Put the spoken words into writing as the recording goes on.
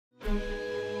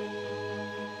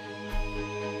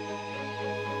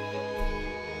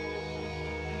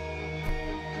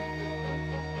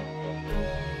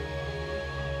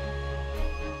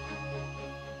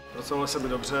Zpracovalo se mi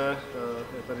dobře,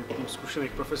 je tady tým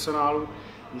zkušených profesionálů,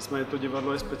 nicméně to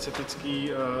divadlo je specifický,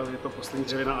 je to poslední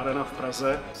dřevěná arena v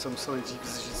Praze. Jsem musel nejdřív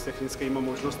žít s technickými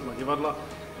možnostmi divadla.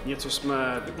 Něco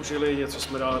jsme využili, něco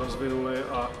jsme dál rozvinuli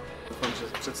a doufám,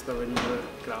 že představení bude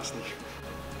krásný.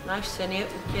 Náš sen je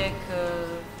útěk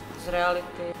z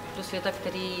reality do světa,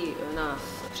 který nás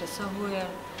přesahuje,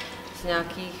 z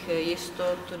nějakých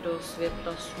jistot do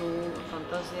světa snů,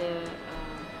 fantazie.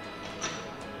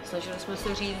 Snažili jsme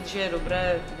se říct, že je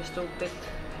dobré vystoupit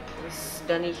z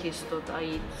daných jistot a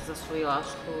jít za svoji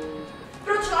lásku.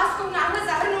 Proč láskou náhle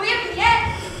zahrnuje mě?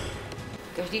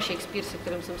 Každý Shakespeare, se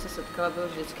kterým jsem se setkala, byl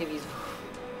vždycky výzva.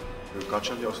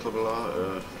 Káča mě oslovila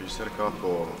režisérka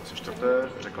po čtvrté,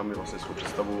 řekla mi vlastně svou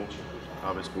představu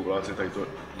a ve spolupráci tady to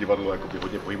divadlo jakoby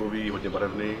hodně pohybový, hodně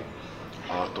barevný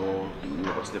a to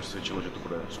mě vlastně přesvědčilo, že to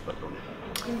bude super pro mě.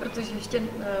 Protože ještě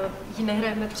ji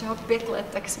nehrajeme třeba 5 let,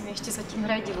 tak se mi ještě zatím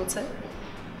hraje divoce,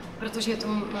 protože je to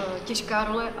těžká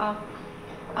role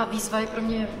a výzva je pro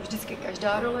mě vždycky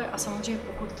každá role a samozřejmě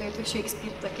pokud to je to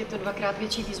Shakespeare, tak je to 2krát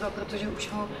větší výzva, protože už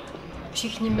ho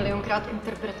všichni milionkrát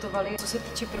interpretovali. Co se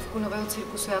týče prvku nového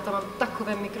cirkusu, já tam mám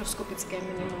takové mikroskopické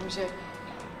minimum, že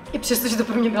i přesto, že to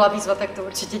pro mě byla výzva, tak to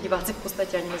určitě diváci v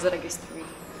podstatě ani nezaregistrují.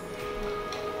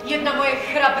 Jedna moje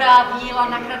chrabrá víla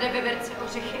nakrade veverce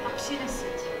ořechy a přinese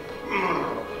ti.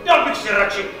 Dal bych si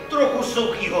radši trochu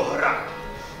suchýho hra.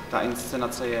 Ta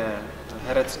inscenace je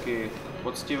herecky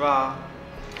poctivá,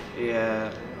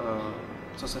 je,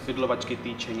 co se Fidlovačky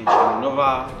týče, něčím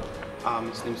nová a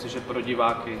myslím si, že pro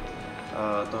diváky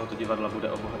tohoto divadla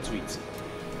bude obohacující.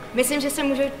 Myslím, že se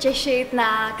můžu těšit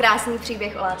na krásný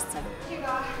příběh o lásce.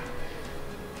 Divá,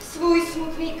 svůj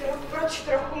smutný krok proč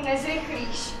trochu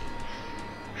nezrychlíš?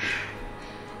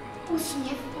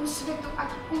 Úsměv úsvitu, ať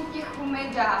útěchu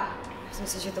mi dá. Myslím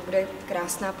si, že to bude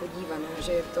krásná podívaná,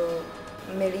 že je to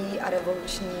milý a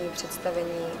revoluční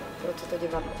představení pro toto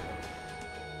divadlo.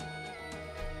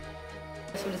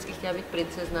 Já jsem vždycky chtěla být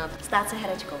princezna. Stát se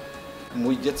herečkou.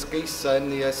 Můj dětský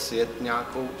sen je sjet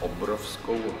nějakou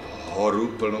obrovskou horu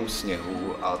plnou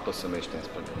sněhu a to se mi ještě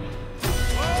nesplnilo.